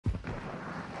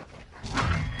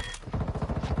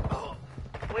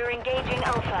We're engaging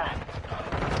Alpha.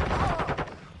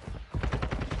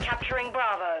 Capturing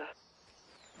Bravo.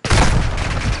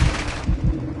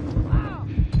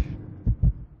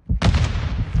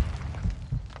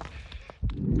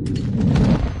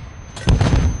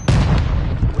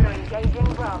 We're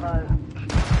engaging Bravo.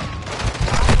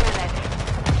 Last minute.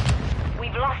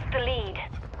 We've lost the lead.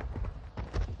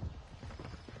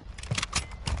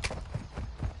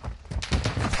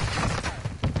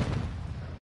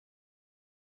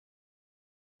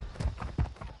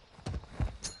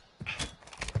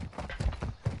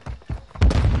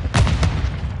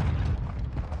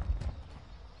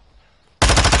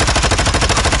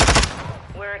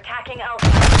 We're attacking Alpha.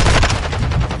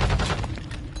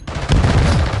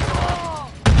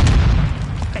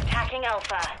 Attacking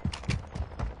Alpha.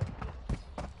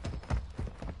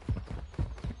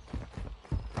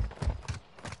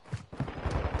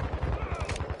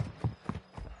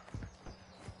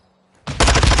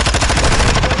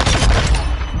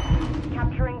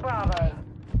 Capturing Bravo.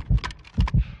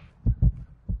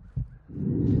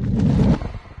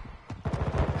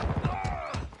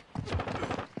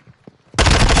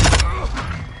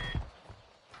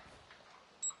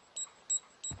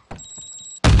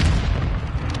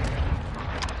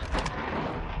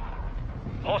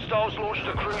 Hostiles launched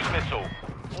a cruise missile.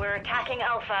 We're attacking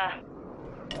Alpha.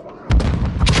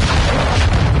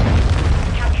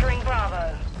 Capturing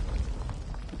Bravo.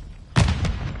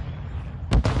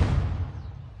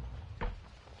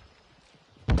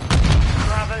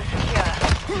 Bravo secure.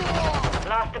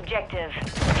 Last objective.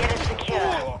 Get it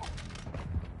secure.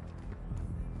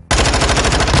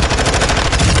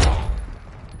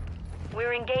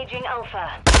 We're engaging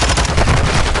Alpha.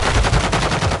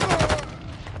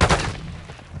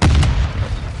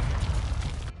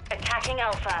 Attacking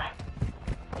Alpha.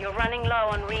 You're running low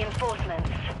on reinforcements.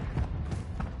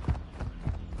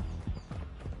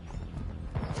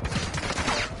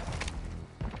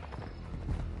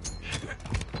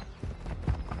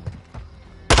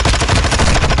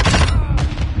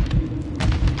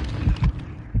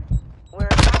 We're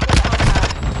attacking Alpha.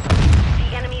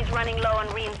 The enemy's running low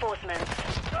on reinforcements.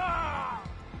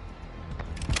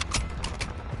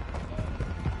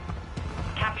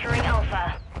 Capturing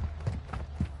Alpha.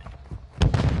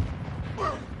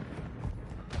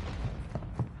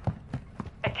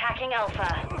 Attacking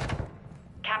Alpha.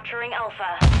 Capturing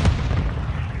Alpha.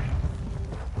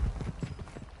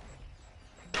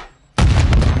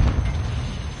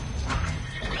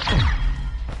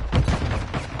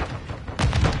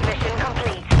 Mission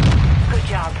complete. Good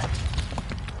job.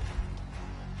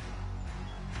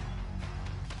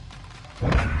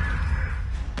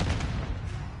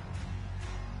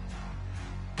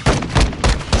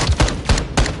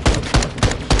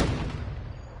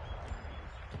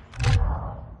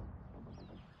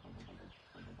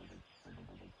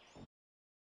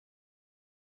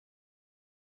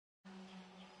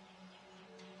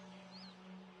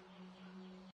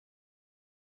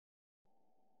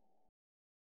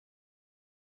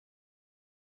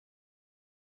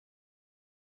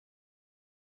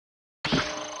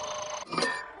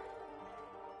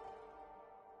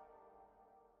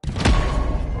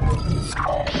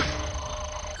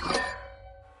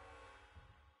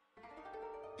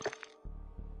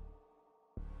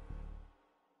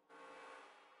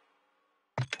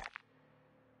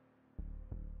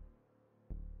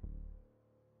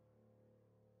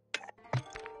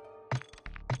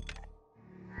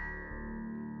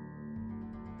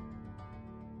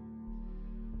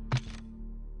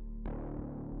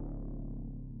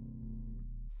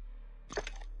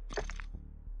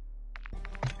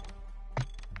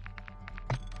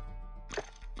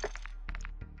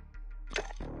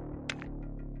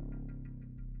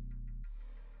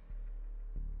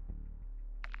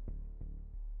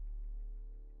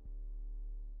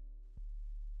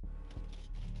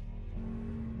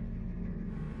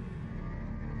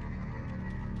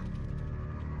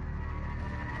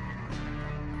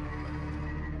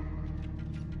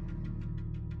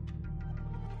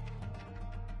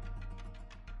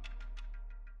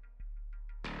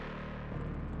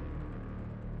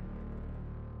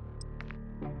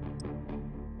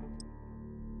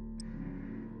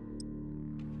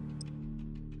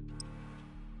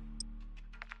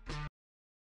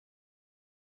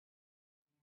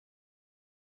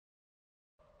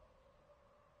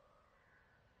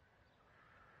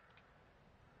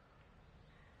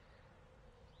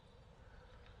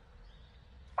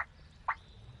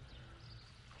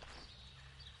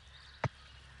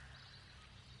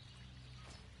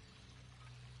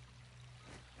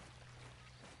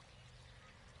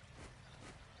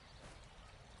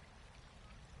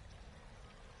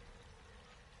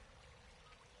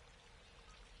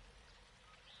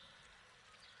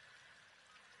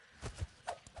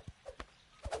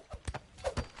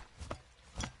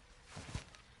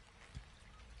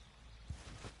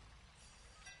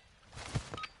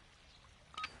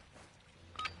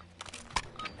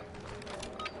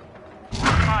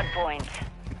 point.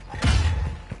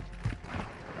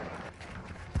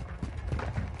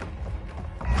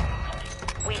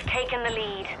 We've taken the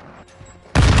lead.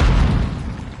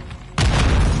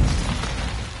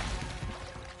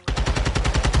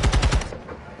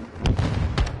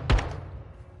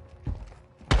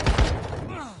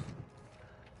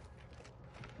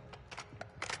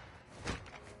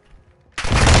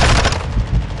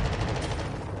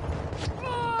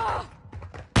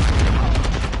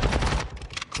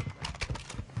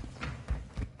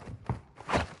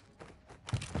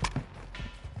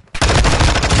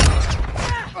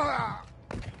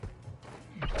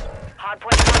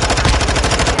 Hardpoint compromised.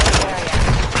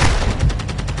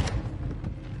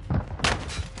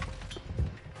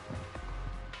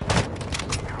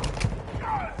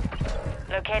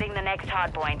 Locating the next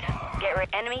hardpoint. Get rid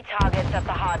enemy targets at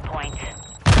the hardpoint.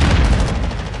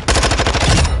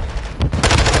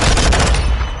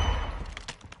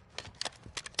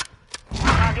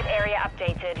 Target area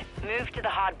updated. Move to the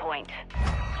hardpoint.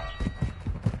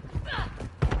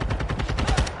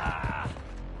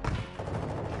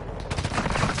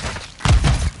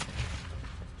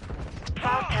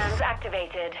 Fast hands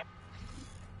activated.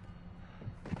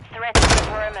 Threat to the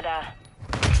perimeter.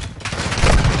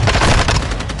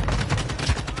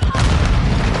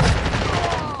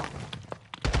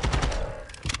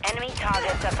 Enemy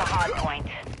targets at the hardpoint.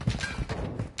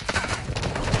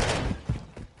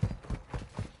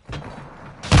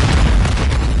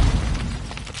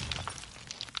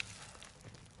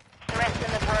 Threats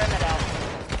in the perimeter.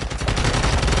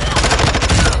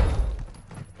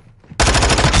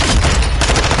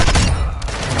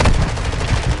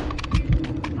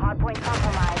 Hardpoint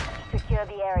compromised. Secure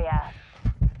the area.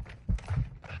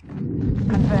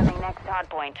 Confirming next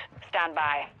hardpoint. Stand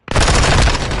by.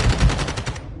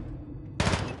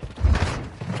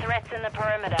 Threats in the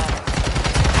perimeter.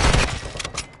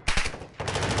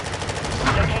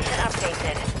 Location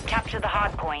updated. Capture the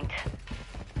hardpoint.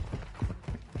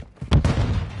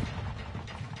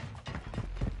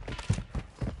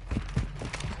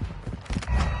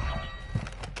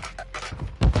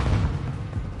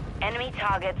 Enemy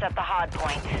targets at the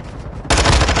hardpoint.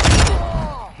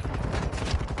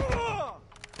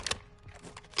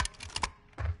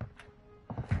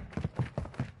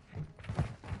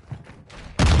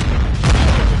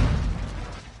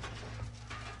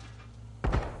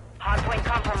 Hardpoint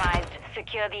compromised.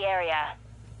 Secure the area.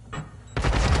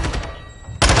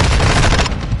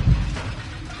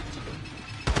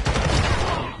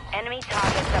 Enemy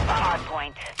targets at the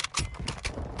hardpoint.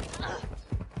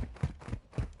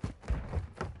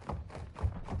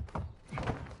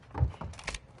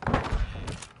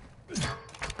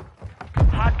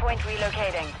 Hardpoint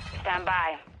relocating. Stand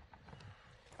by.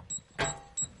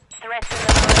 Threats in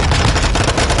the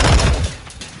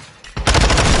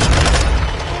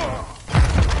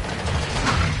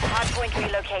Hardpoint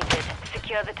relocated.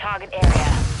 Secure the target area.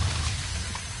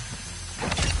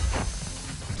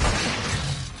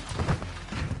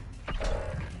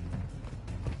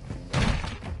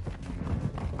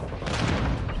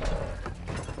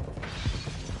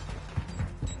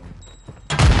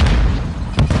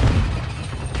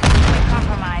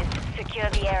 Compromised. Secure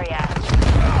the area.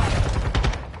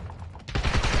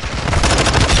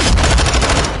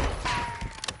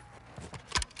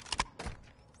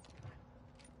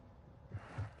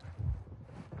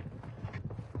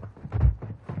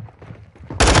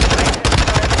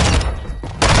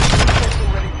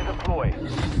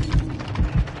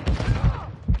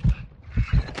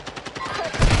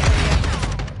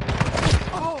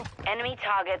 Enemy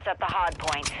targets at the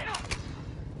hardpoint.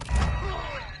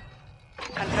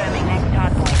 Confirming next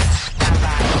hardpoint. Stand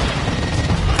by.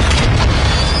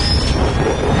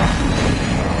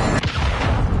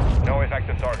 No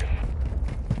effective targets.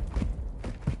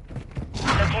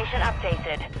 Location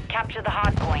updated. Capture the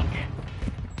hardpoint.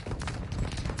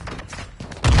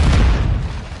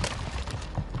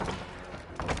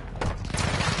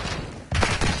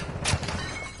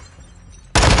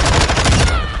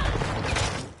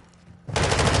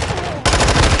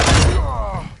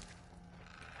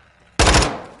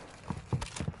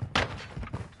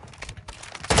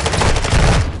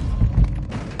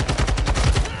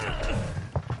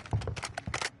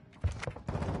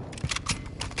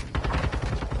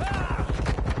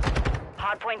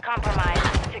 Hardpoint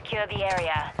compromised. Secure the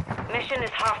area. Mission is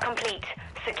half complete.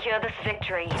 Secure this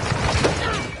victory.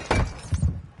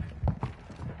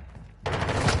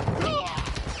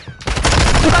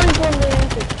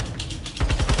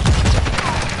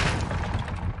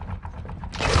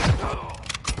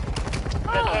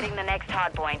 Locating the next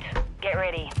hardpoint. Get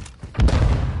ready.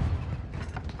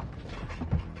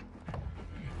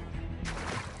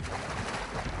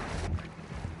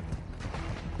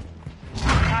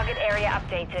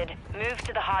 updated. Move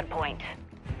to the hard point.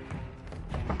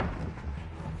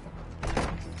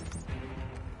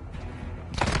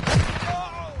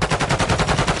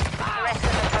 The rest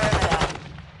of the perimeter.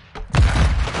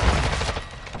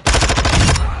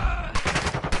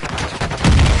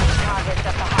 Targets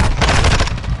at the hard point.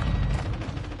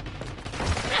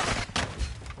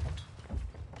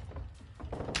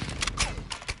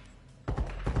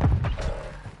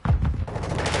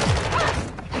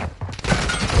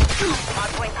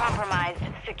 Hardpoint compromised.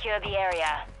 Secure the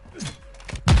area.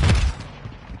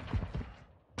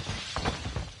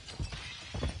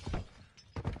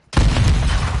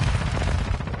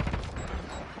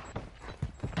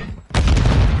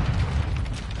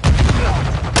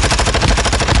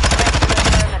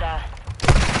 Perimeter.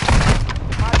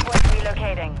 Hardpoint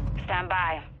relocating. Stand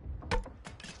by.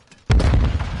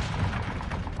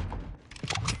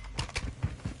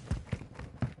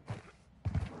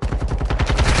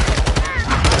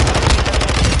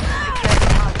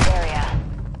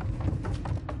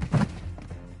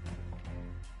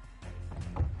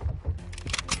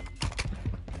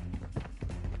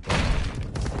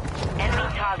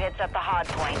 Targets at the hard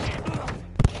point.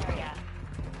 Area.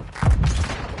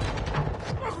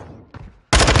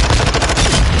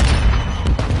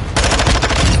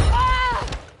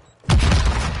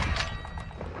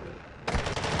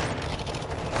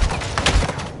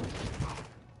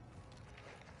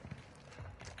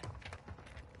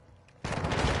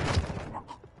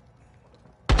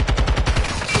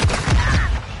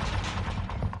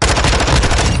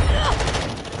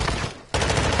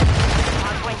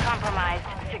 Hardpoint compromised.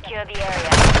 Secure the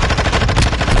area.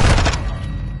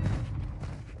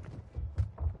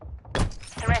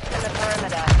 Threats in the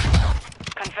perimeter.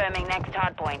 Confirming next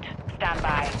hardpoint. Stand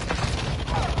by.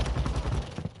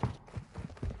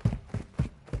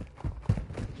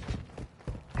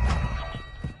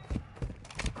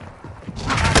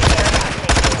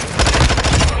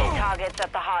 Targets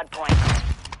at the hardpoint.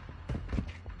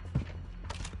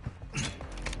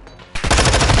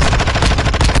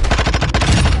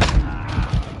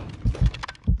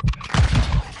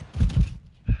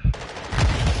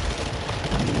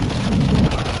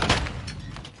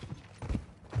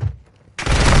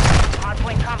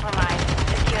 Hardpoint compromised.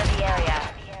 Secure the area.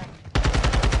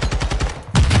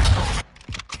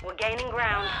 We're gaining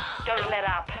ground. Don't let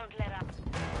up.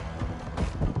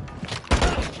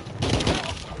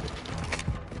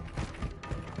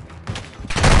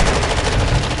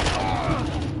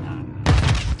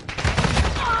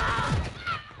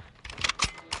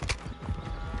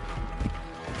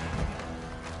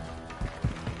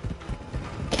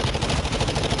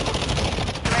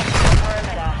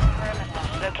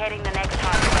 Locating the next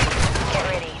hardpoint. Get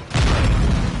ready.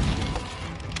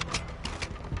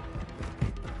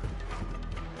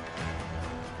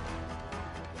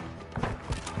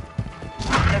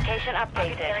 Location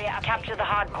updated. Capture the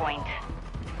hardpoint.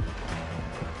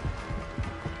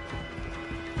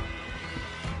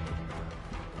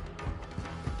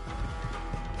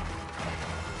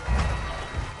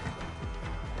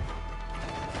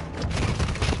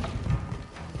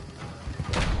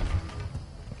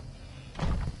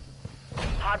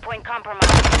 Hardpoint compromised.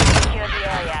 Secure the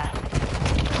area.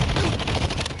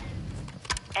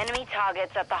 Enemy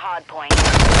targets at the hardpoint.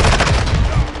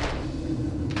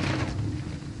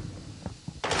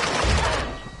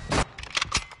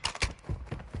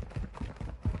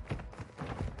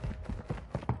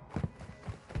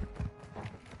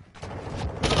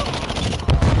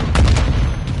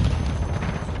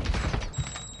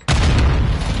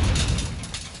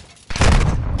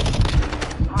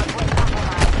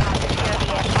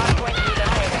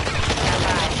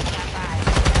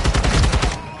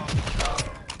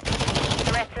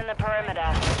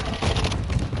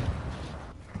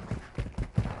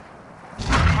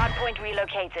 Hardpoint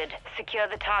relocated. Secure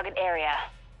the target area.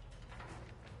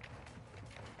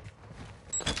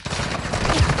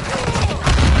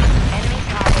 Enemy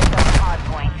targets on the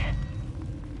hardpoint.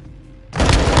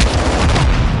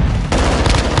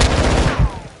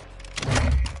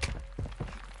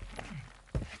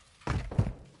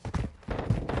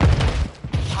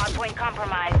 Hardpoint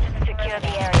compromised. Secure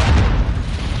the area.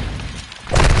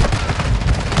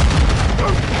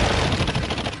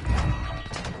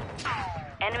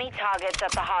 Enemy targets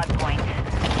at the hardpoint.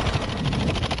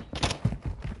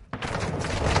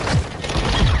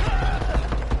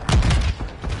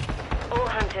 All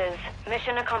hunters,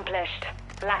 mission accomplished.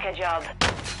 Lack a job.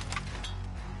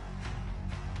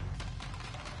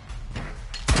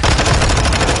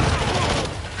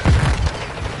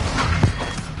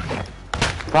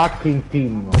 Fucking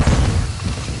team.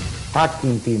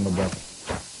 Fucking team, bro.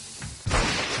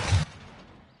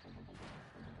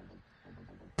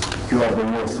 You are the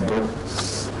worst, bro.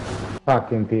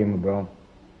 Fucking team, bro.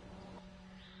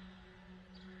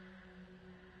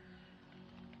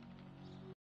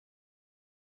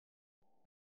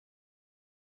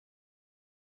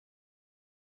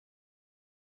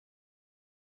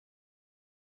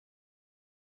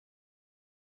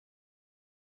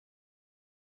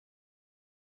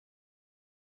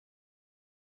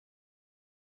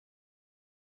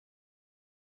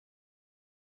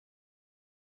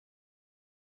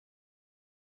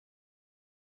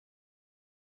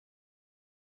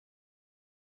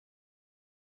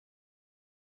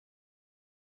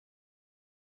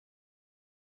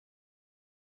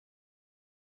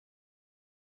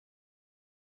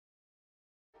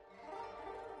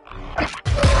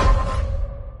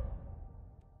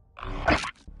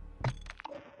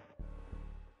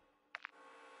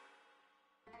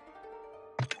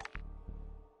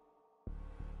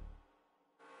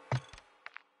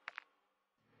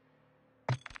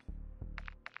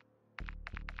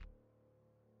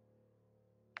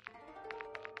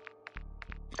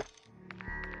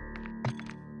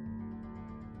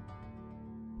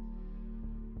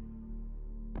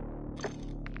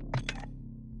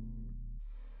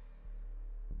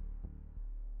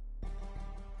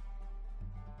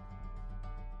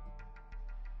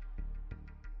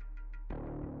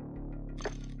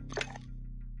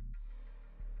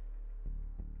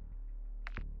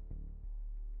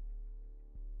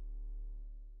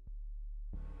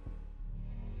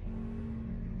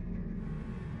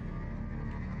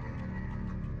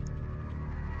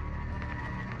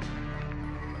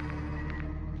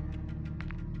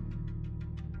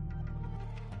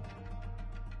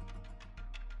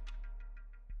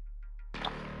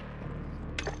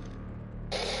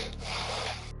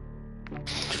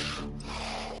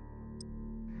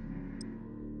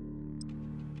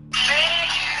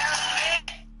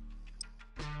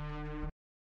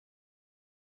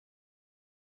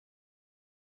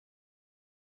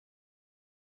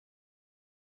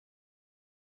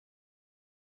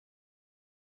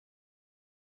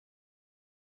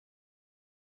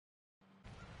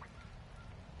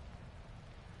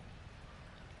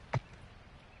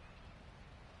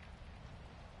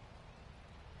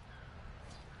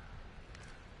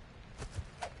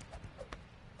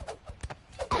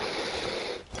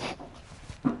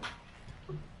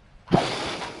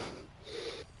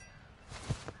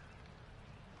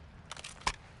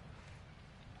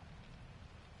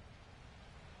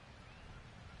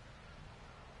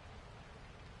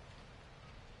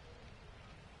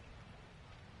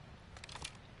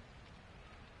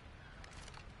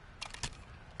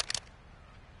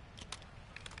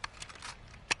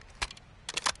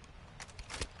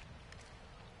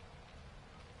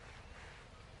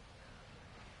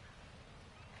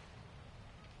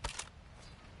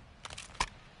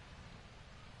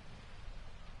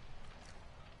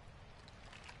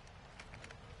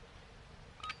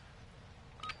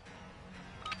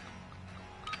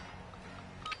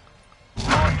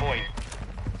 Point.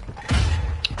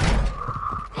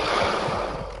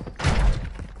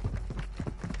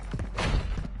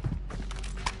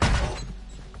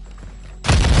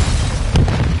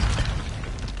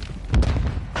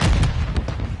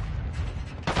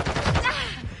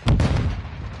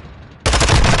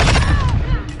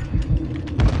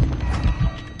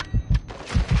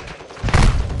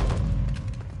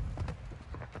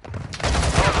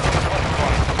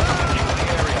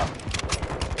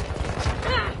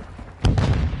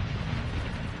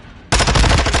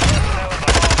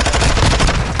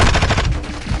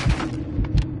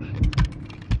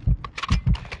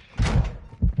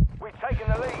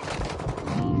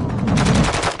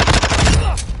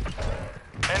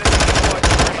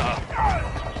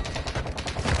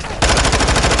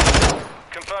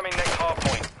 Confirming next hard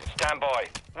point. Stand by.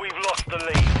 We've lost the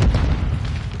lead.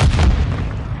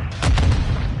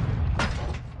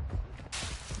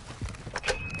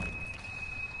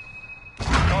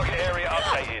 Target area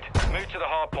updated. Move to the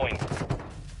hard point.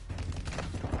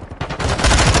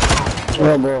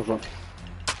 O Boże.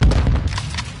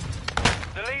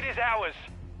 The lead is ours.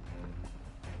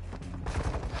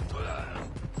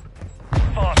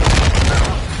 Fast.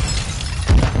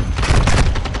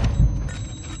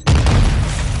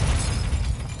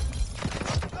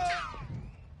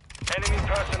 Enemy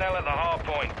personnel at the hard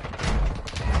point.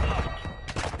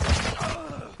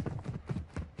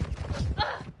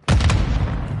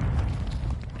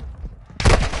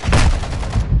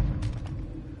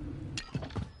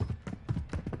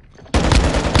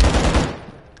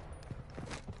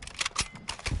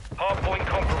 Hard point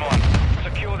compromised.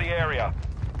 Secure the area.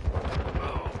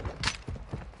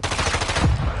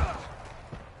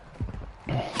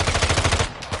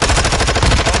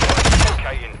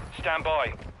 Stand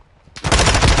by.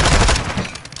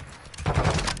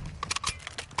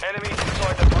 Enemies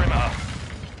inside the perimeter.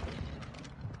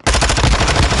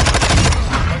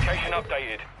 Location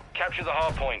updated. Capture the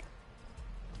hard point.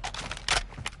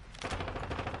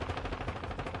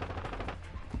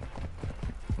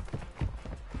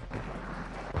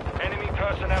 Enemy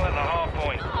personnel at the hard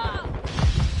point.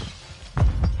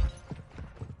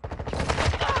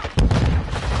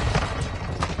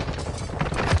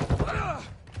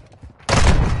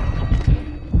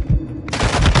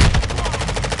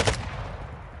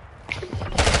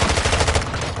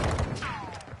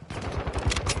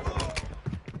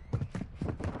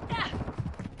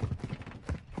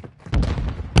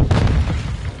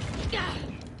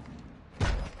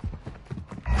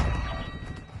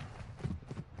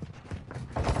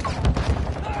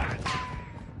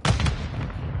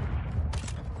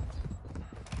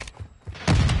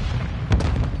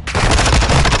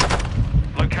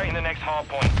 Locating the next hard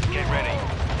point. Get ready.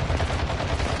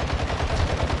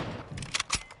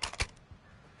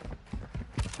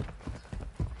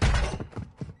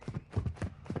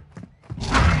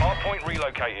 Hard point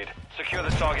relocated. Secure the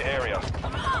target area.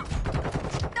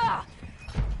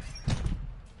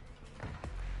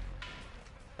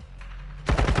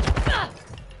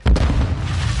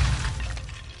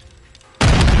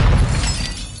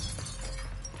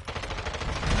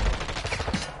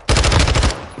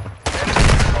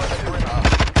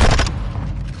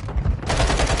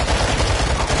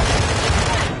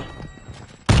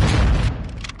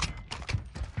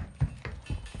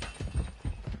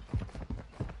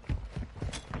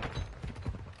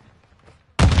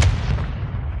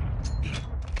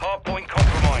 Hardpoint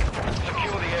compromised.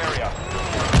 Secure the area.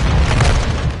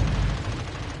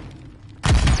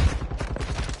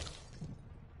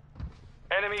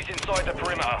 Enemies inside the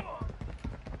perimeter.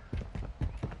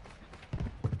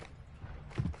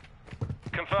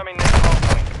 Confirming next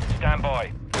hardpoint. Stand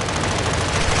by.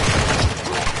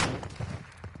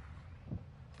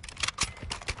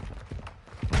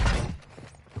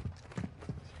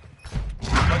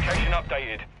 Location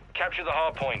updated. Capture the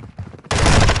hardpoint.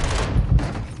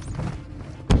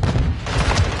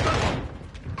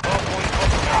 Hardpoint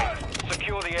compromised.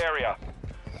 Secure the area.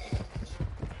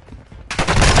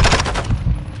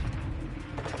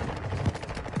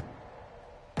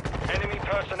 Enemy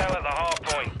personnel at the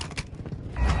hardpoint.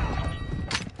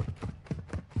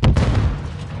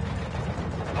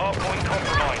 Hardpoint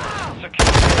compromised.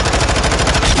 Secure the area.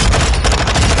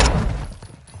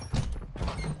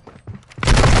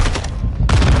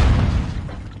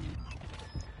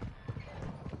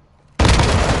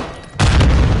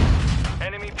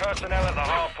 Enemy personnel at the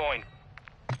hard point.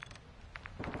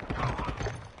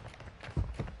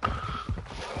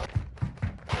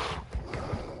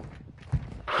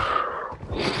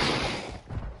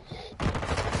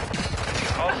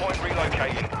 Hard point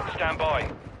relocating. Stand by.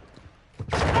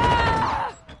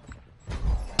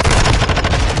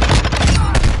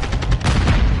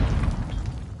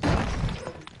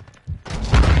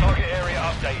 Target area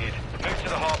updated. Move to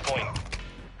the hard point.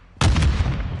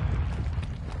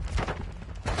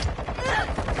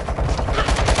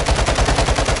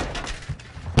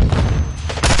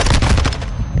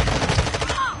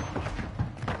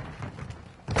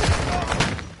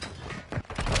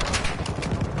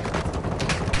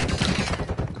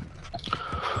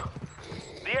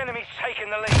 The enemy's taken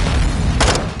the lead.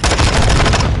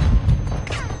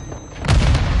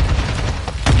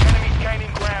 Enemy's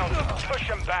gaining ground. Push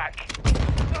them back.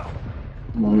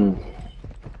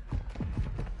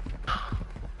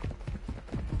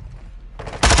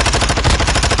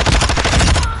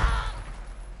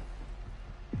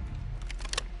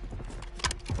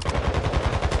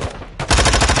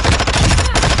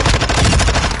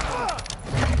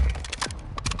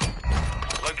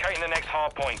 Locating the next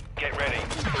hard point. Get ready.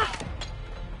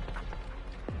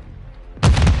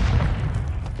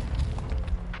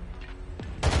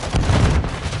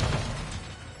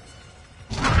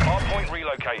 Hard point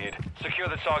relocated. Secure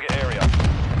the target area.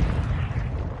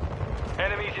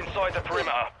 Enemies inside the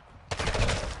perimeter.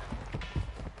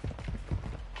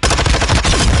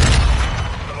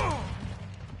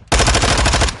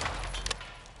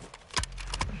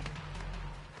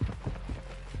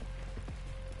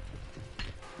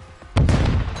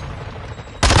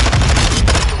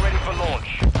 Ready for launch.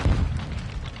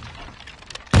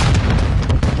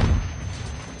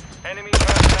 Enemy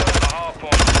personnel at the hard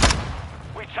point.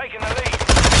 We've taken the lead.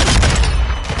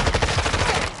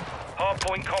 Hard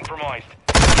point compromised.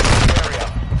 Area.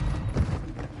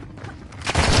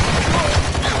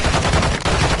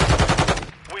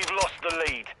 We've lost the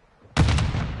lead.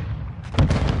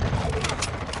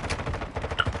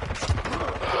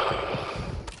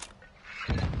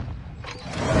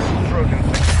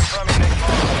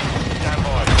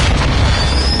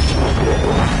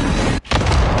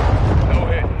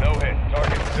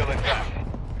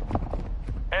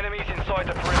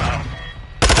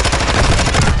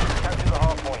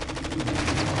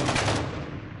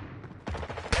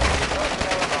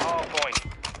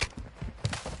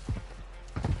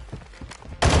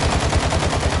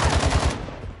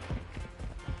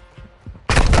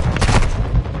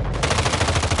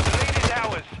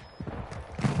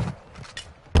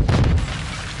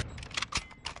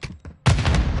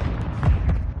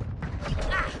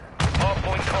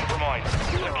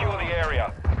 Secure the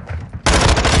area.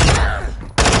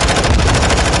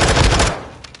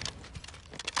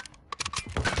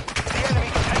 The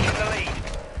enemy's taking the lead.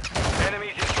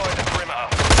 Enemies inside the perimeter.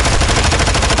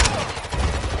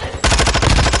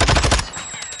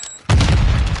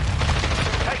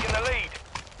 Taking the lead.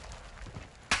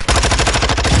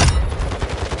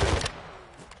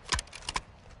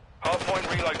 Hardpoint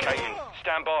relocating.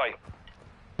 Stand by.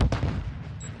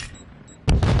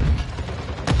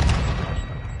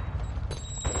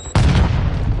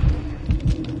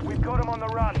 We've got them on the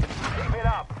run. Keep it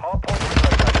up. Hardpoint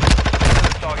relocating. Secure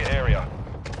the target area.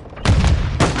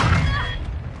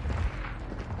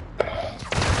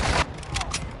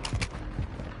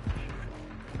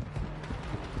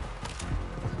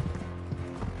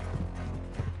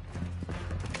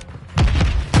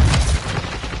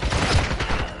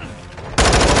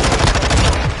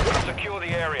 Secure the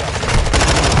area.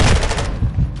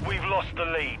 We've lost the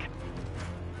lead.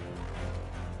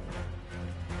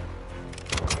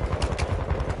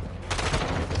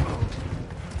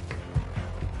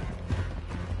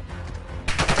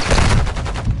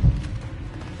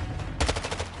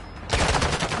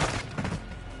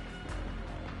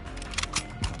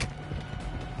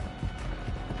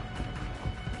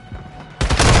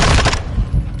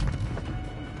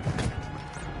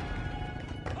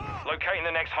 Locating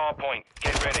the next hard point.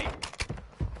 Get ready.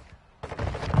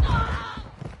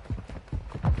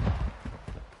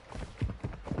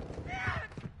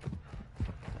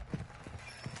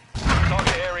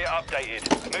 Target area updated.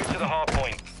 Move to the hard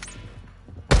point.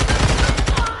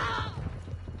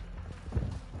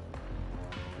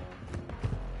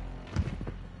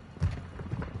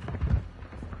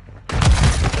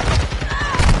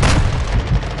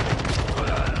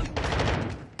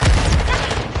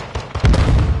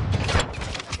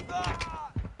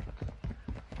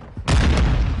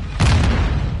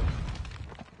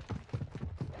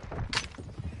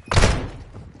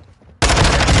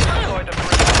 Inside the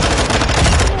perimeter.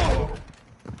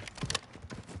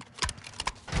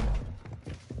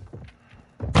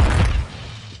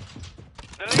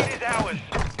 The lead is ours.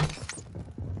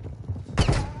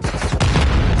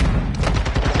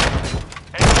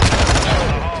 Enemy on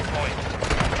the hard point.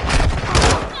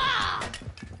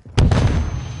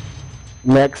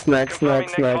 Next. Confirming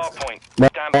next hard point.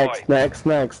 Stand by. Next.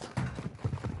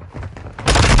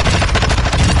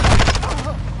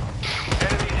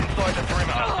 Enemies inside the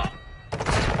perimeter.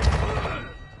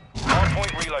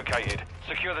 Hardpoint relocated.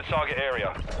 Secure the target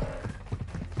area.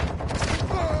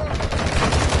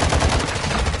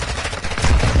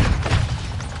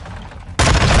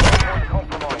 Hardpoint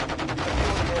compromised.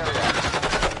 Secure the area.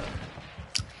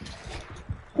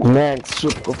 Next,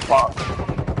 szybko, fuck.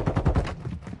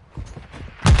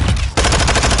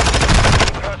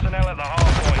 Personnel at the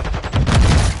hardpoint.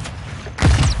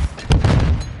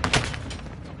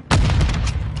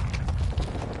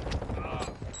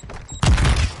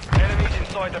 Enemies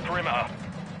inside the perimeter.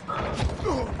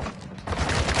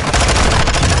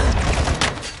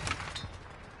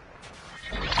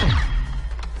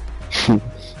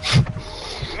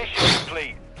 Mission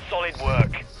complete. Solid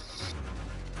work.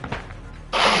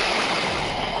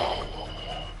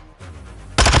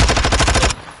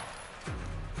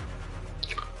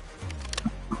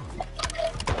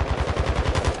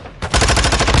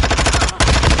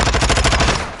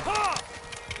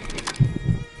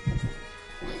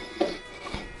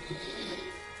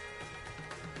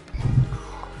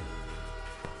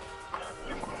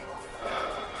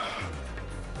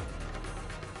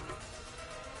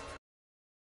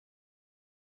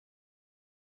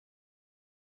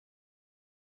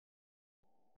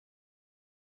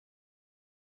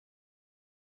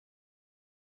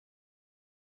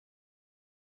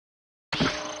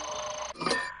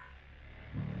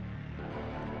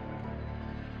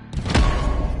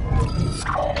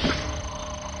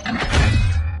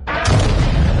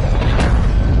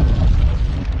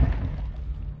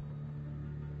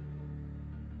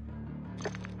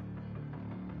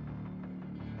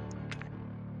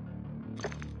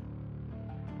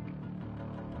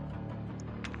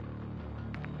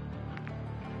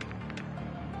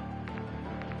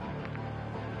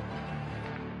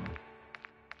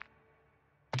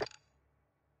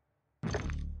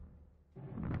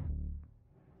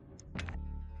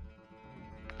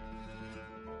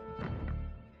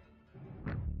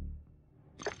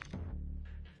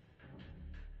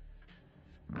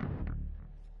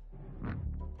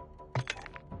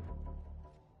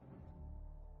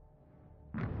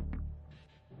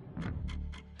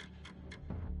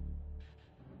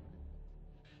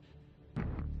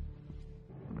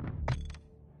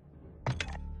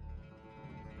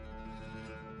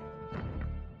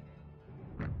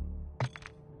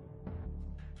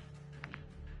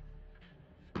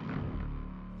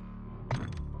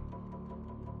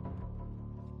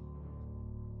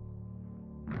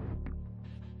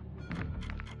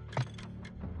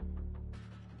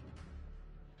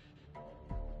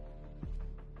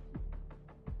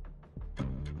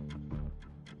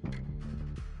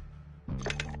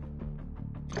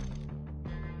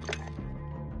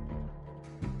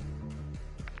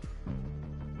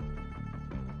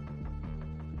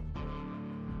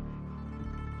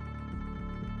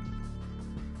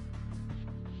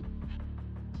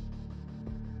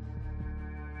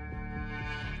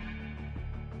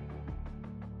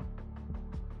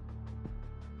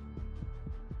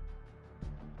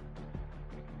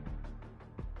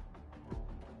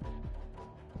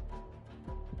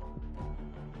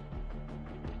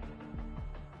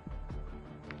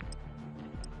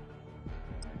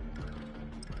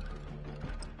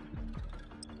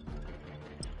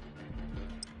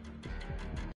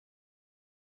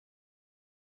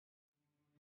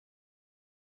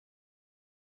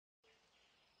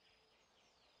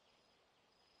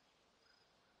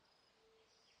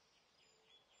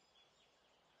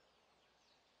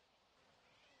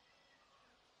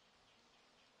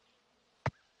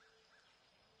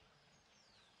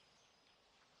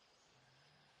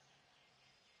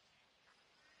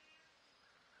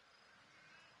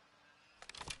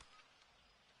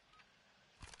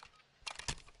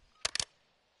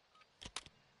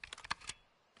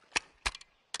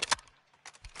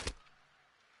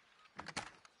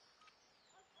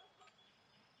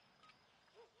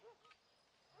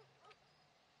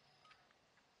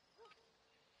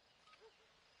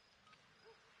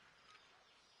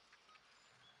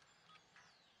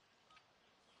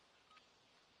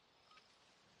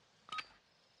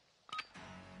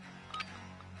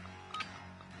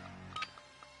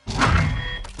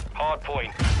 hard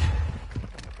point.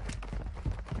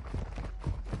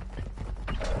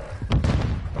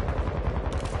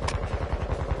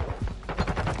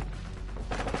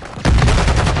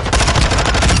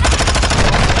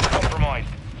 Compromised.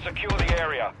 Secure the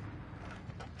area.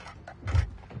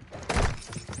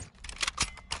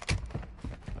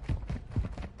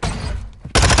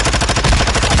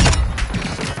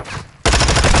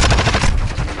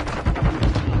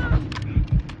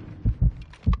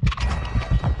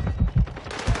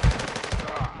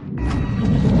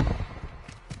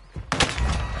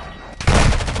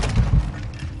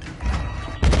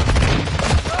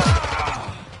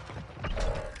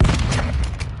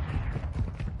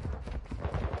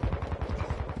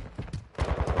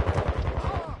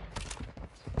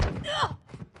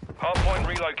 Hardpoint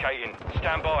relocating.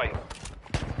 Stand by.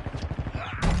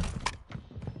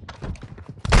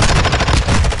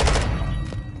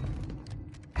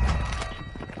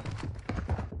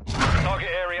 Target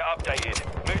area updated.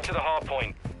 Move to the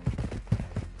hardpoint.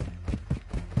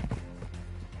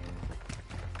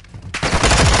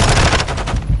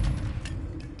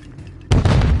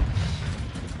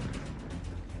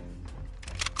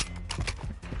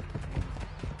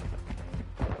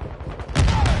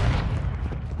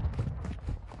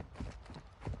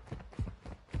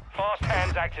 Fast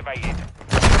hands activated.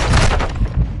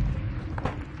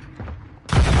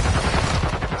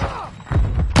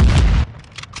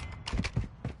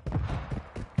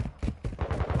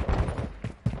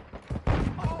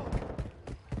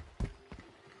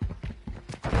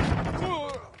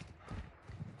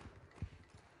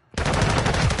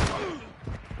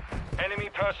 Enemy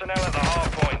personnel at the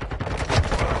hardpoint.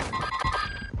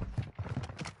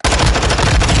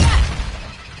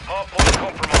 Hardpoint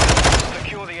compromised.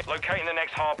 Secure the... Locating the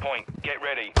next hardpoint. Get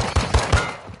ready.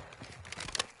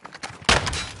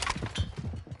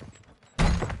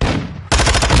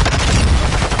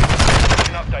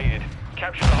 Updated.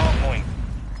 Capture the hardpoint.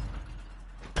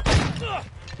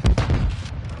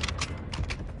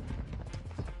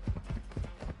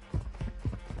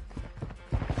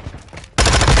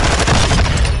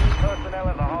 Personnel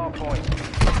at the hardpoint.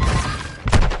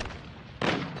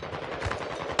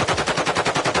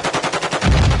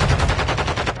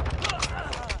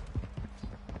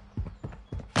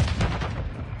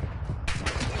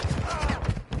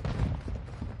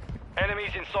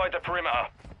 Enemies inside the perimeter.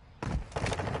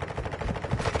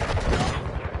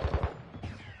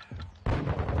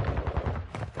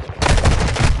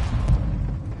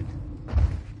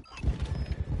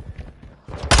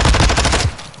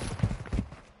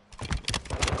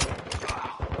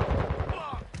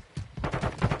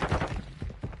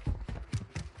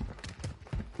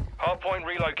 Hardpoint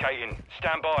relocating.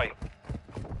 Stand by.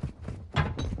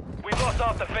 We've lost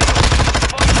our defense.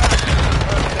 Fight back.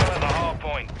 Personnel at the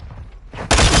hardpoint.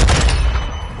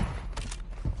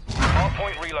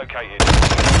 Hardpoint relocated.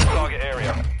 Target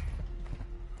area.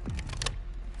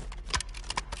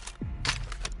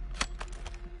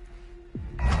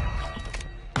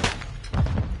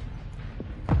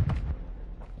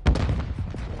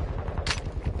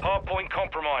 Hardpoint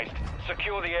compromised.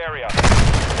 Secure the area.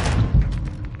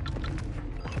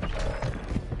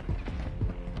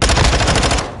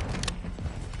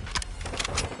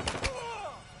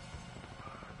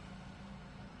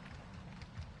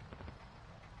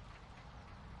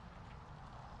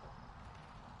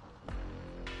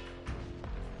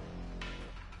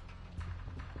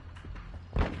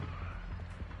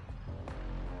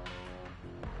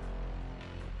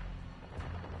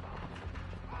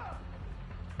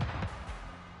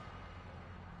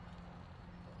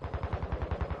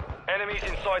 Enemies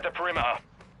inside the perimeter.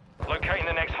 Locating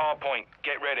the next hardpoint.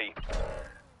 Get ready.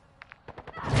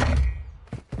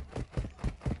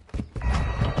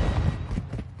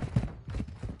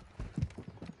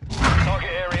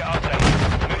 Target area update.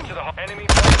 Move to the enemy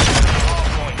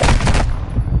hardpoint.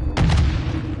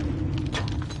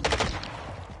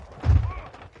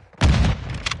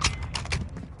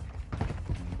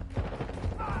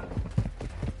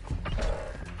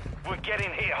 We're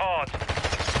getting hit hard.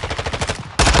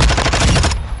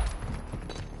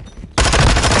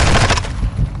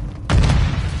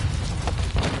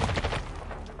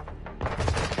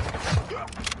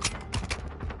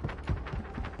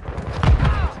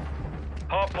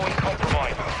 Hardpoint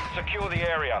compromised. Secure the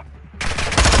area.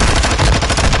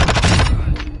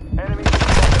 Enemy on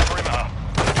the perimeter.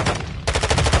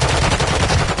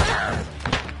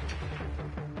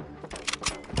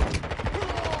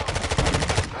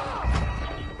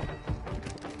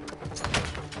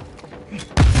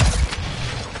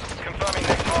 Confirming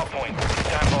next hardpoint.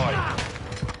 Stand by.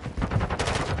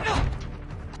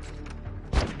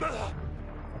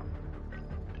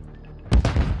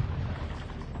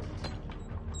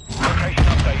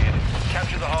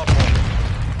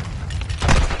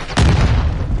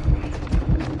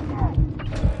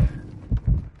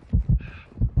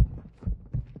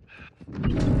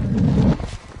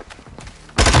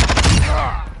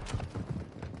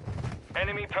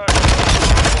 Enemy personnel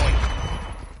on point.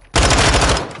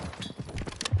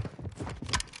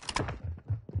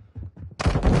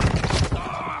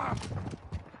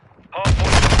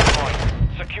 Hardpoint point.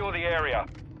 Secure the area.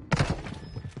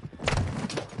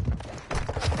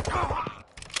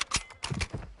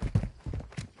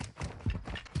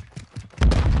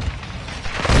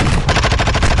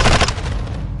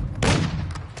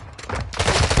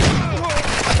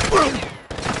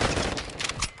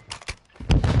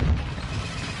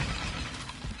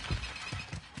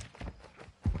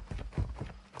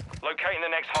 Locating the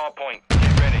next hardpoint.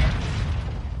 Get ready.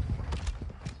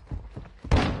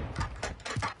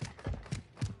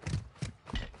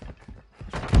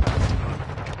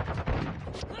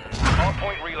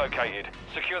 Hardpoint relocated.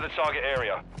 Secure the target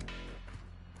area.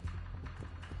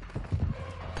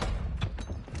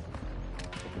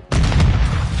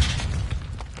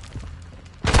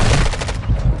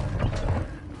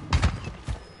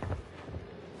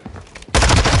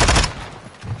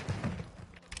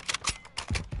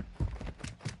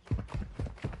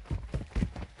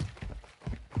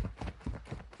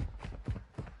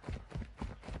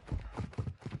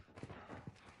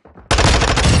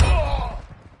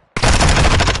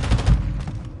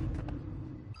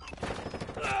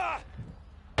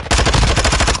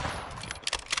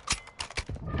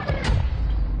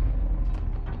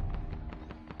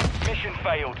 Mission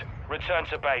failed. Return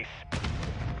to base.